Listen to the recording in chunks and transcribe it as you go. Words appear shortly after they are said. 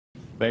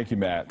Thank you,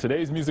 Matt.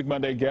 Today's Music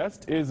Monday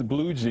guest is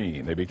Blue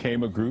Jean. They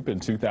became a group in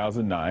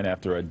 2009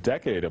 after a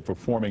decade of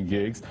performing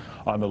gigs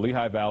on the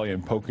Lehigh Valley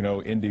and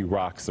Pocono indie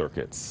rock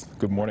circuits.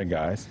 Good morning,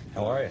 guys.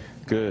 How are you?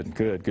 Good,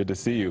 good. Good to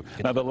see you.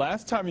 Now, the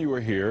last time you were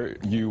here,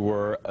 you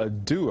were a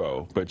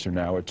duo, but you're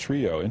now a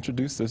trio.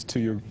 Introduce us to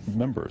your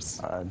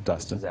members,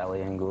 Dustin. This is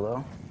Ali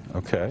Angulo.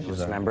 Okay. She's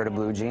a member to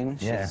Blue Jean.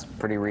 She's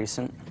pretty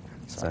recent.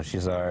 So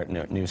she's our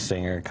new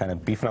singer, kind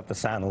of beefing up the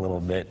sound a little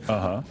bit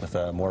with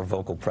a more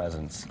vocal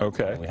presence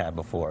than we had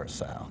before.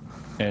 So.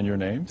 And your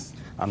names?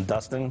 I'm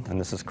Dustin, and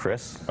this is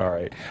Chris. All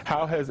right.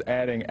 How has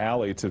adding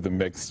Ali to the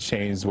mix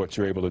changed what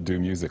you're able to do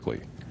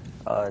musically?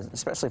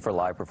 Especially for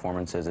live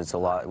performances, it's a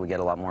lot. We get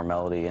a lot more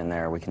melody in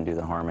there. We can do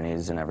the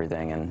harmonies and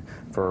everything. And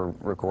for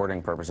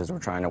recording purposes, we're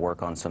trying to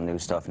work on some new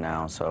stuff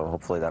now. So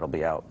hopefully that'll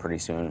be out pretty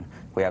soon.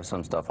 We have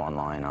some stuff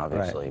online,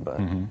 obviously, but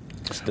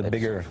just the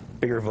bigger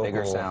vocal,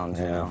 bigger sounds.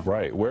 You know.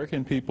 Right. Where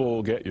can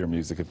people get your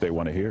music if they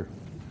want to hear?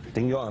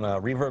 They can go on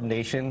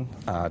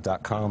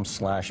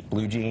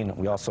ReverbNation.com/BlueJean.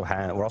 We're also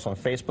on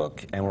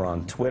Facebook and we're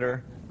on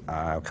Twitter.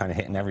 Kind of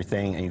hitting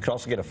everything, and you can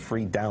also get a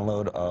free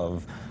download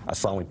of a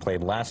song we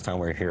played last time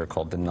we were here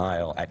called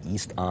Denial at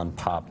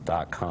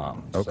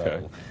eastonpop.com. Okay.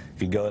 So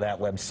if you go to that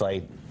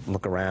website,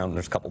 look around,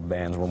 there's a couple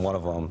bands, we're one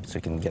of them, so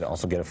you can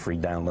also get a free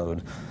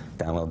download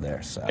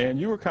there. So. And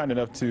you were kind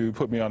enough to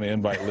put me on the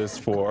invite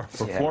list for a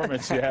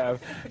performance you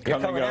have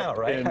coming up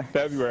right? in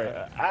February.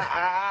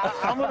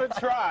 I'm going to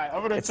try.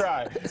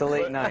 It's a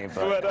late night,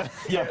 but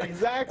yeah,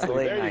 exactly. It's a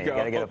late there night. you go. You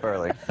got to get up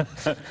early.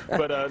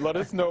 But let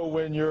us know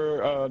when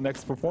your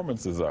next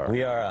performances are.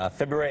 We are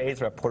February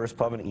 8th, we're at Porter's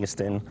Pub in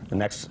Easton. The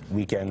next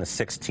weekend, the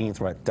 16th,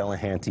 we're at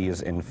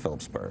Delahanty's in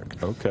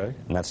Phillipsburg. Okay.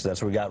 And that's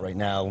what we got right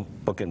now,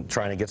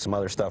 trying to get some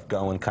other stuff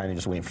going, kind of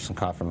just waiting for some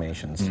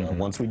confirmation. So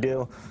once we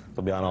do,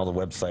 it'll be on all the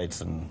websites,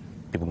 and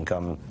people can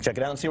come check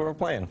it out and see what we're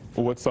playing.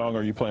 Well, what song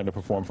are you planning to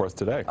perform for us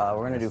today? We're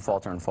going to do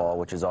Falter and Fall,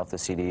 which is off the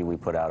CD we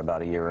put out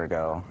about a year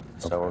ago.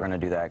 So we're going to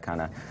do that,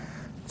 kind of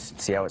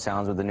see how it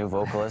sounds with the new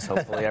vocalist.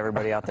 Hopefully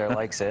everybody out there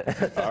likes it.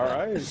 All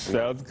right.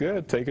 Sounds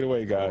good. Take it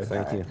away, guys.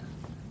 Thank you.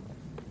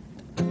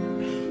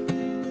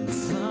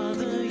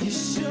 Father, you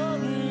showed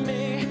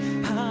me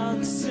how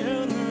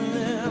to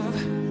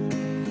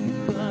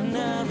live, but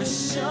never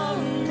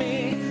showed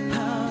me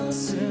how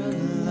to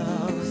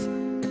love.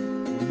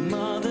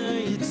 Mother,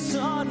 you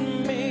taught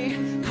me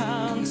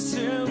how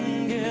to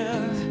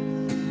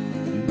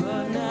give,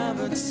 but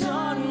never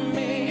taught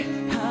me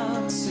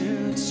how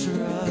to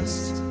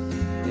trust.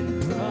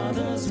 And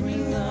brothers, we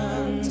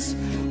learned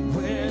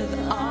with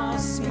our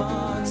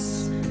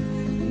smarts.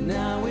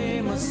 Now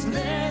we must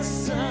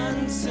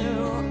listen to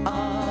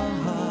our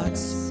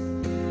hearts.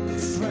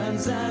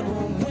 Friends that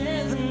were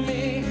with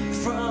me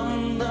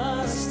from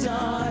the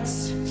start,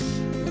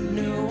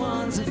 new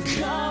ones have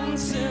come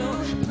to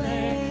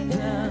play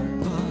their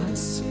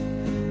parts.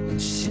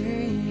 And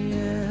she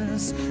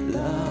is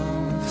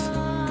love,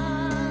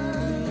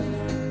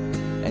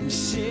 and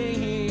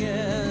she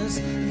is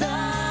love.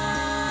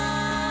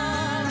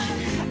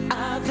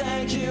 I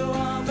thank you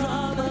all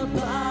from the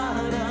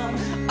bottom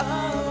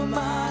of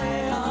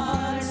my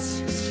heart,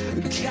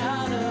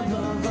 God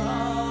above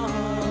all.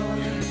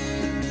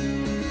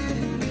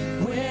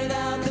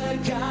 Without the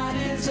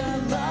guidance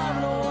of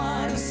loved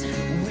ones,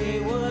 we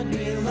would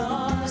be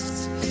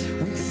lost.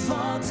 We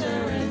falter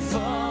and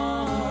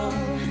fall.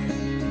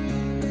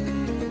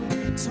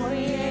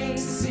 28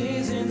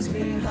 seasons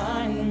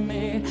behind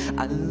me,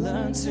 I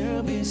learned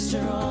to be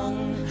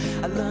strong.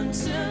 I learned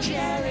to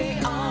carry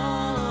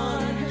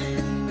on.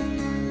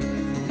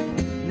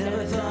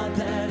 Never thought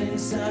that in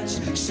such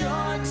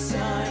short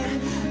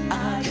time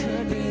I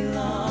could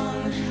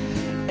belong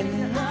in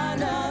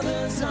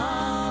another's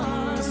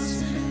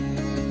arms.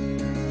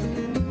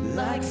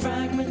 Like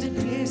fragmented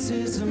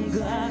pieces of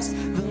glass,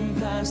 the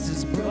past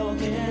has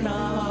broken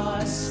our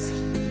hearts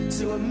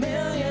to a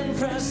million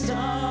fresh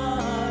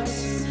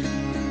starts.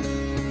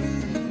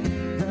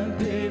 The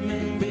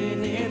pavement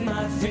beneath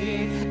my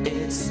feet,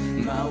 it's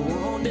my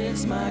wound,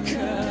 it's my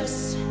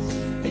curse.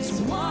 It's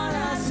what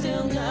I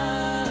still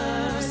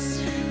nurse.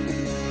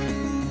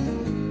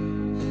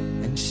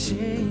 And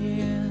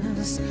she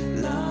is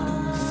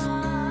love,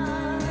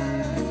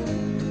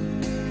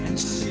 and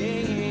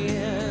she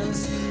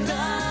is love.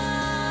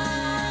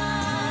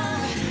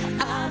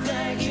 I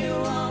thank you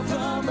all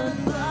from the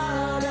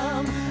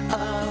bottom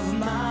of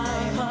my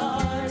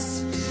heart,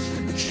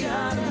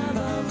 God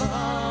above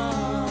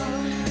all.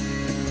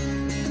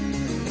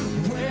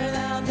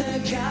 Without the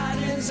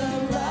guidance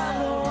of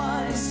loved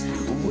ones,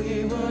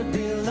 we would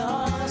be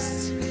lost.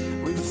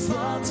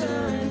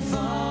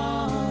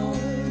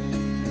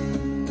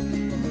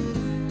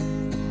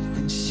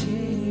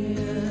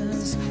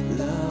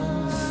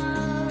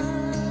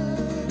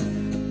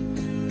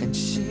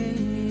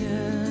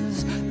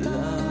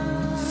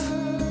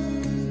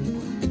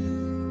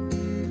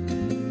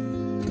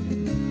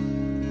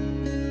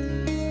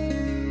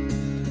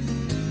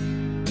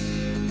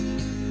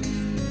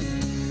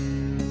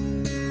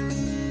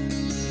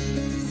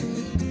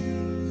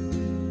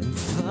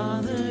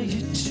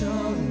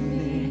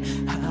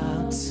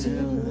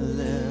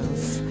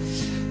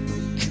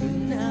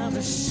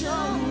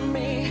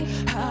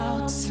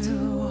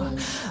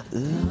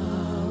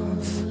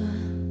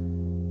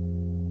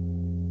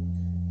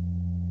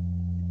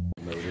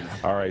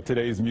 All right,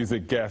 today's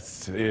music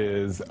guest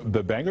is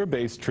the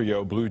banger-based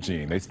trio Blue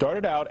Jean. They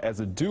started out as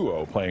a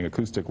duo playing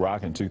acoustic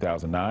rock in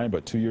 2009,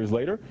 but 2 years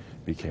later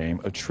became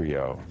a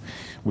trio.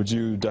 Would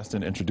you,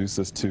 Dustin, introduce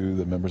us to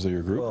the members of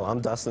your group? Well, I'm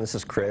Dustin, this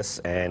is Chris,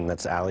 and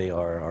that's Ali,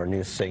 our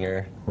new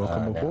singer.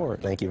 Welcome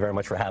aboard. Thank you very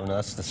much for having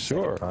us this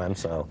Sure. time.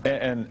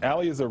 And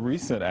Ali is a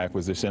recent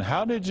acquisition.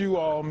 How did you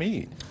all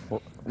meet?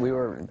 Well,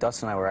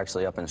 Dustin and I were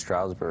actually up in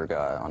Stroudsburg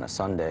on a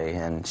Sunday,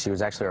 and she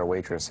was actually our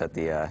waitress at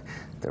the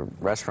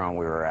restaurant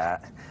we were at.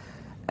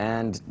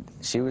 And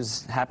she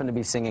happened to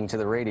be singing to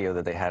the radio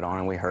that they had on,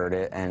 and we heard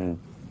it. And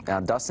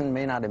Dustin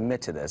may not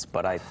admit to this,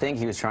 but I think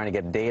he was trying to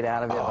get a date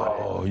out of it.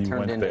 Oh, you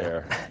went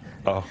there.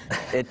 Oh.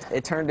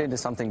 It turned into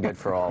something good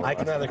for all of us. I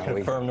can neither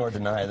confirm nor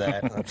deny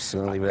that. I'm just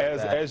going to leave it at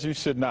that. As you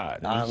should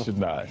not. You should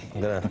not.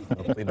 I'm going to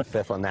plead the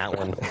fifth on that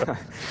one.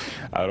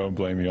 I don't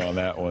blame you on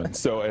that one.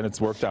 So, and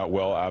it's worked out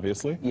well,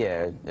 obviously?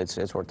 Yeah,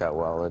 it's worked out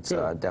well. It's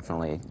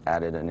definitely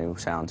added a new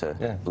sound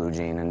to Blue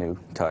Jean, a new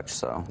touch,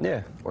 so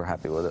we're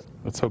happy with it.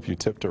 Let's hope you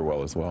tipped her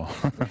well as well.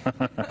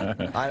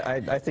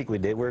 I think we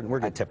did.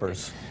 We're good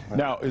tippers.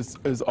 Now,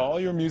 is all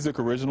your music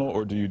original,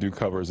 or do you do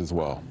covers as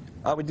well?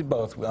 We do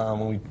both.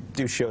 When we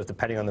do shows,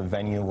 depending on the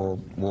venue,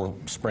 we'll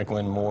sprinkle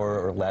in more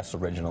or less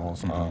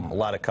originals. A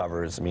lot of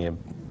covers. I mean,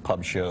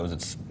 pub shows,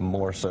 it's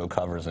more so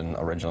covers than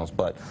originals,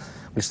 but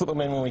we slip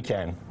them in when we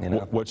can. You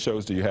know? What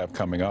shows do you have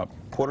coming up?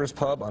 Porter's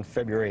Pub on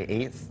February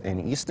 8th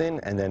in Easton,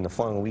 and then the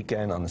following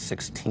weekend on the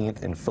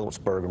 16th in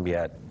Phillipsburg, and be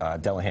at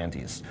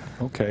Delahanty's.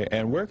 Okay,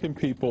 and where can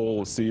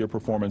people see your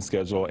performance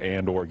schedule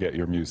and or get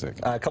your music?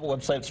 A couple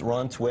websites. We're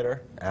on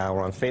Twitter,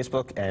 we're on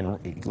Facebook, and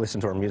you can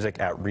listen to our music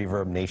at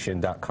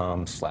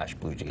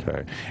reverbnation.com/bluejean.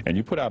 Okay, and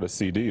you put out a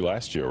CD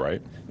last year, right?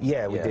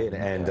 Yeah, we did,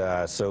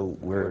 and so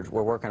we're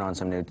working on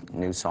some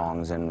new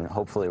songs, and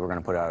hopefully we're going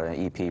to put out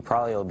an EP.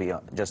 Probably it'll be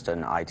just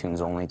an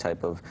iTunes-only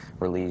type of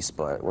release,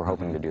 but we're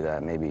hoping to do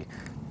that maybe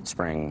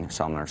spring,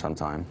 summer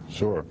sometime.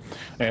 Sure.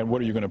 And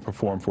what are you going to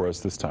perform for us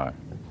this time?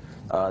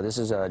 This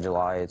is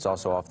July. It's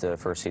also off the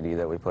first CD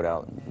that we put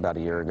out about a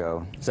year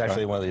ago. It's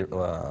actually one of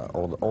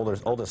the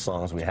oldest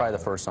songs we have. Probably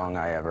the first song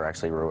I ever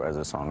actually wrote as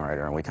a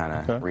songwriter, and we kind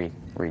of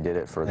redid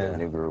it for the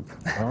new group.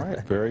 All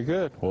right, very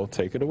good. Well,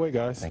 take it away,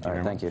 guys. Thank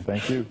you. Thank you.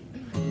 Thank you.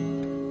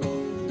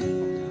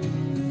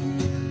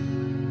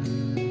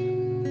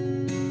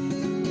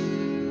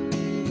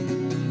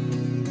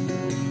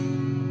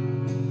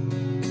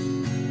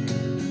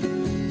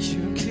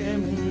 You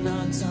came and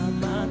knocked on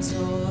my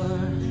door.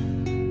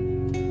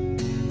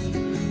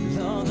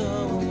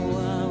 Although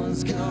I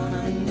was gone,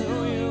 I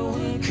knew you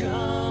would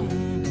come.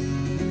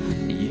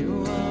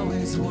 You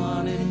always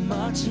wanted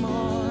much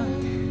more.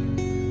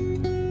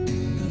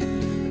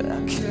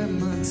 I kept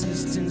my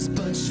distance,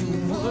 but you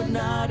would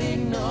not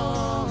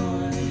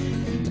ignore.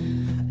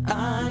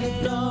 I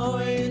know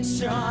you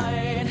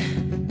tried,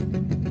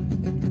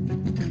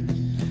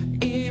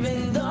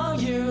 even though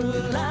you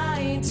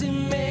lied to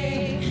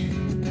me.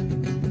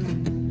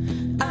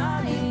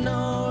 I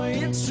know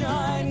you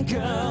tried,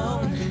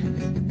 girl.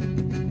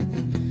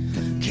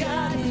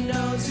 God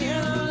knows you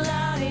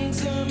lied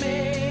to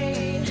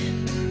me.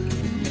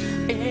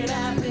 It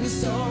happened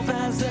so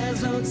fast,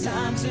 there's no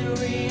time to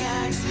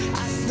react.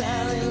 I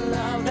fell in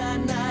love that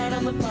night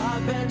on the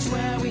park bench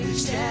where we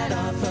shared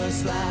our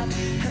first laugh.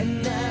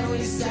 And then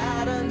we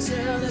sat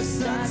until the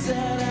sun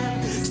set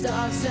and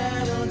stars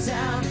settled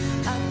down.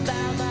 I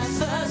found my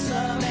first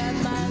love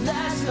and my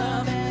last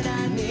love, and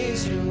I need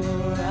you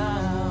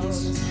around.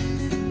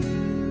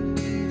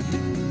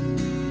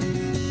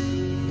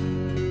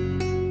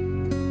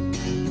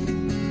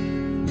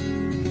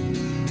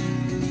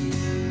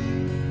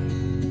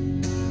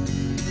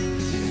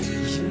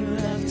 You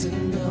left a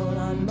note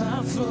on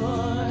my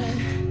floor.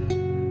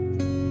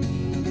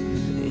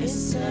 It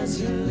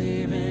says you're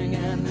leaving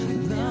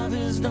and love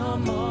is no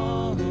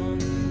more.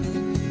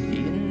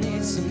 You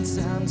need some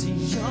time to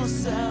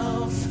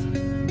yourself.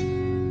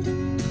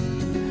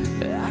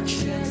 I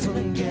can't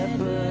forget,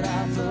 but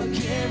I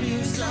forgive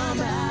you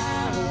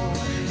somehow.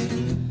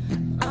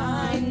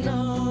 I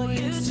know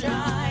you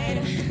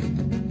tried,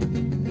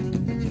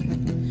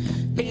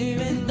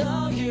 even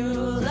though you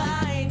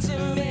lied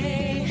to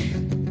me.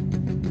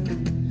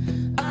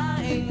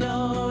 I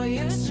know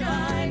you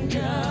tried,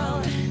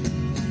 girl.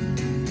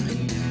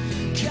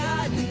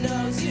 God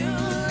knows you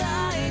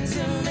lied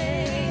to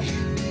me.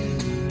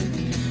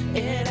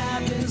 It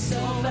happened so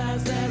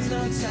fast, there's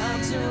no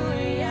time to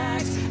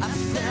react. I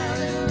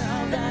fell in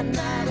love that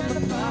night on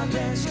the park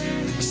bench.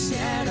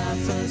 Shared our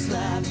first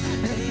laugh,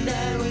 and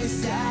then we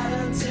sat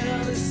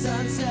until the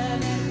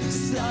sunset and the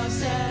stars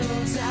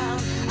settled down.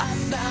 I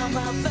found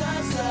my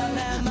first love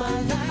and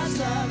my last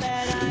love,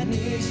 and I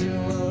need you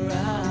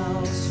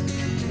around.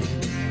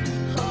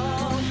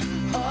 Oh,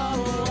 oh,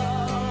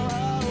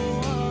 oh,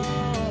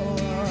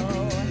 oh,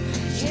 oh.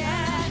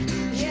 Yeah,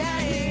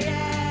 yeah,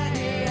 yeah,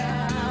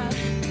 yeah.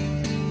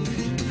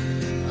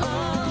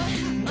 Oh,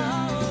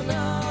 oh,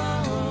 no.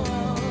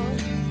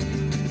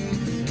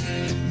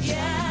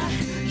 Yeah,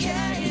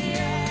 yeah,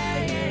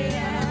 yeah,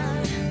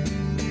 yeah.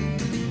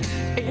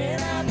 It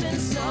happened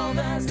so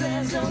fast,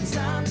 there's no time.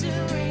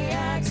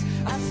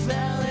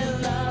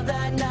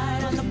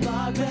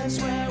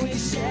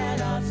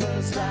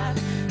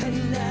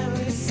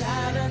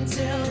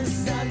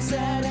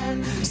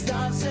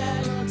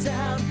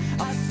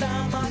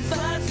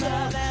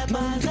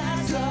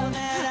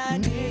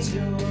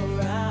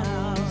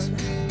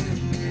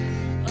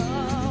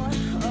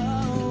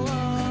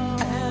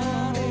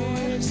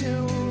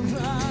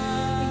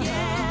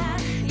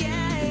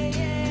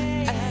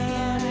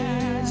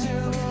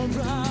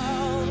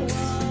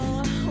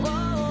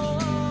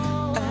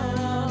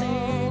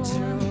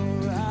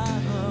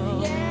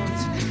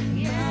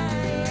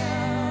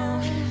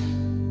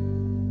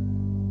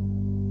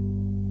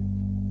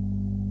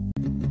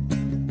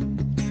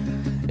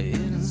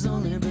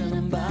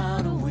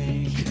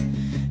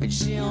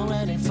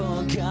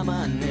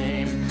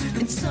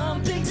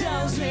 something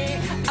tells me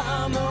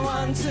I'm the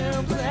one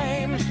to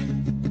blame.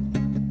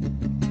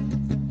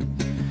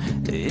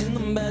 In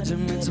the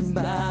bedroom, it's a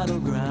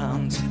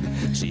battleground.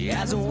 She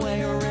has a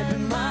way of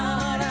ripping my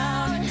heart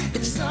out.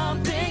 And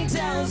something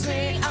tells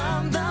me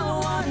I'm the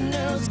one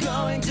who's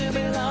going to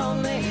be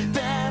lonely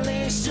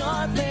fairly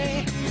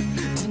shortly.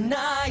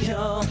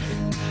 Denial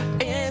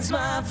is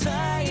my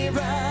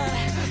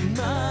favorite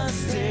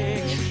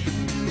mistake.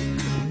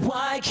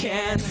 Why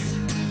can't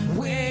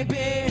we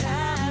be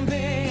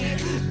happy,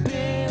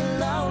 be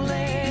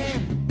lonely?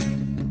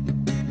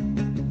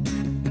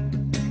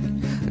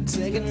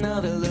 Take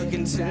another look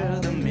into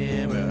the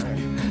mirror.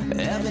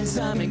 Every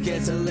time it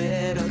gets a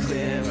little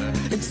clearer.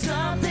 And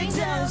something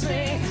tells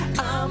me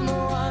I'm the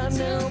one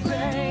who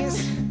pays.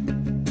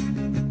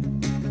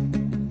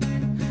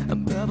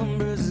 Purple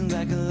bruises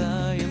like a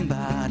lying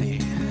body.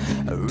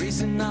 A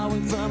recent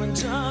knowing from a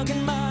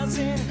drunken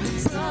buzzing.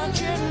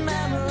 Broken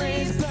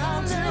memories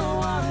bound to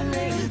haunt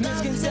me.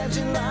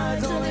 Misconception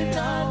lies only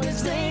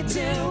always lead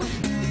to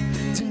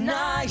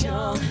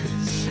denial.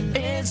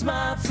 It's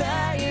my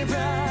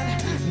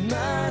favorite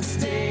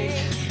mistake.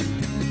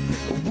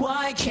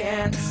 Why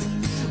can't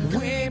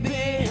we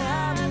be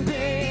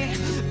happy,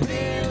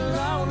 be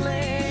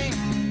lonely?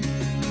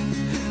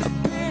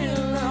 Be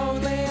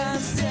lonely, I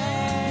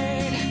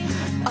stayed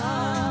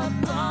up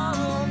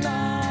all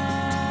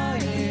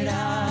night. I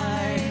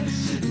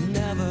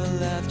never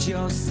left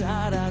your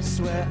side, I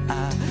swear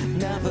I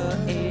never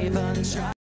even tried.